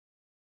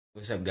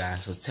What's up,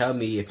 guys? So tell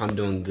me if I'm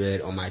doing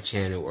good on my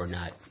channel or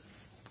not.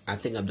 I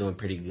think I'm doing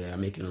pretty good.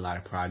 I'm making a lot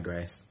of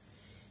progress,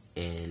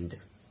 and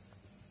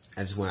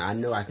I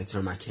know I can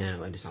turn my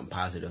channel into something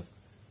positive,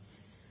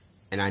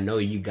 and I know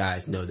you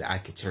guys know that I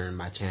could turn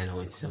my channel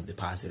into something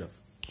positive.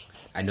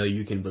 I know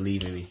you can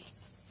believe in me.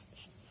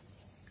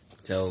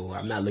 So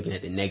I'm not looking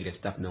at the negative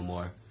stuff no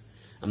more.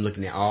 I'm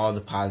looking at all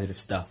the positive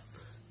stuff,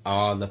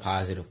 all the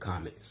positive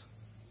comments.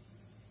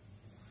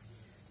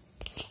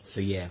 So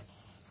yeah,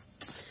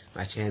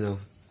 my channel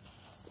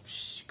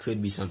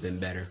could be something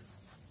better.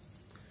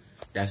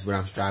 That's what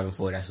I'm striving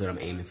for. That's what I'm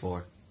aiming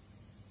for.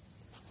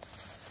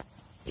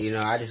 You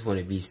know, I just want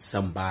to be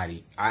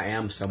somebody. I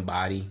am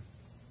somebody.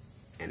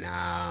 And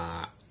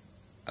a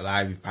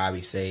lot of you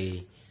probably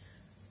say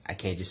I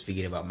can't just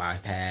forget about my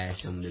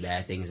past, some of the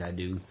bad things I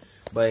do.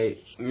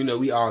 But, you know,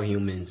 we all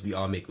humans. We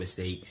all make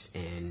mistakes.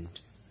 And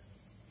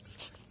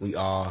we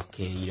all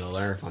can,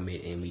 learn from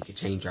it. And we can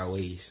change our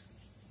ways.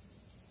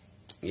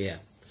 Yeah.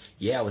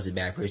 Yeah, I was a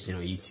bad person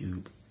on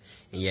YouTube.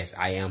 And yes,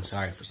 I am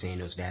sorry for saying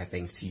those bad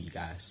things to you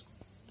guys.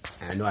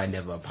 And I know I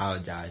never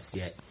apologized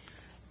yet,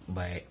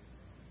 but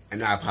I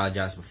know I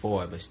apologized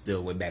before, but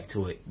still went back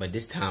to it. But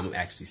this time I'm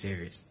actually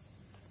serious.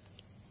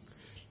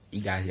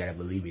 You guys gotta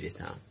believe me this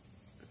time.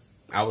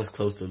 I was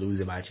close to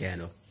losing my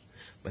channel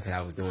because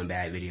I was doing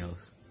bad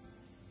videos.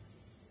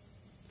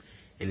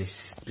 And it's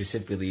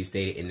specifically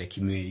stated in the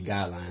community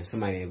guidelines.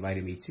 Somebody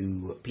invited me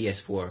to a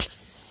PS4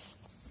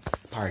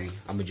 party.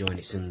 I'm gonna join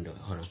it soon though.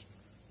 Hold on.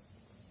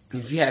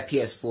 If you have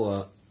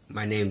PS4,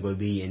 my name will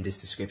be in this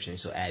description,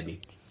 so add me.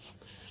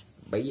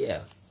 But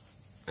yeah,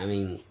 I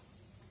mean,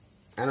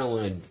 I don't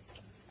want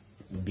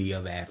to be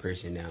a bad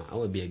person now. I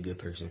want to be a good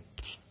person.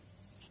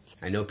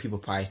 I know people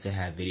probably still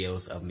have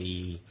videos of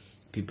me.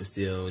 People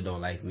still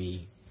don't like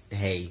me.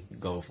 Hey,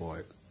 go for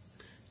it.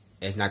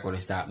 It's not going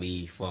to stop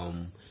me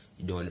from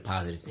doing the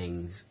positive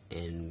things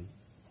and,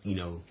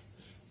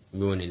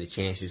 ruining the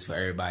chances for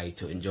everybody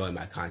to enjoy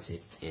my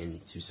content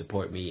and to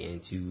support me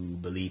and to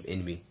believe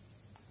in me.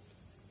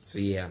 So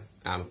yeah,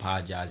 I'm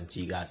apologizing to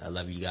you guys. I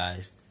love you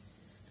guys.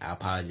 I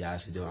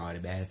apologize for doing all the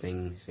bad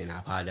things, and I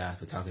apologize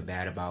for talking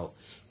bad about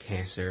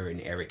cancer and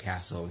Eric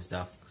Castle and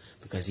stuff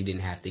because he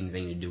didn't have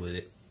anything to do with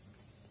it.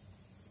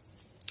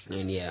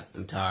 And yeah,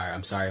 I'm tired.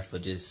 I'm sorry for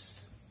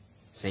just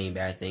saying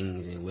bad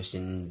things and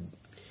wishing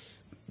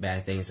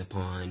bad things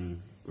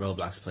upon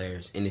Roblox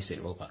players,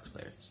 innocent Roblox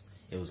players.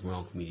 It was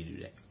wrong for me to do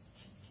that.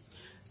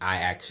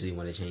 I actually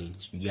want to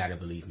change. You gotta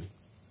believe me.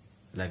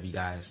 Love you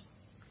guys.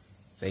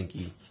 Thank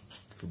you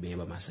for being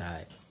by my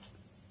side.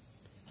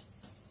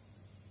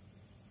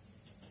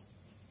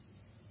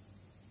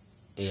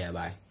 Yeah,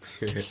 bye.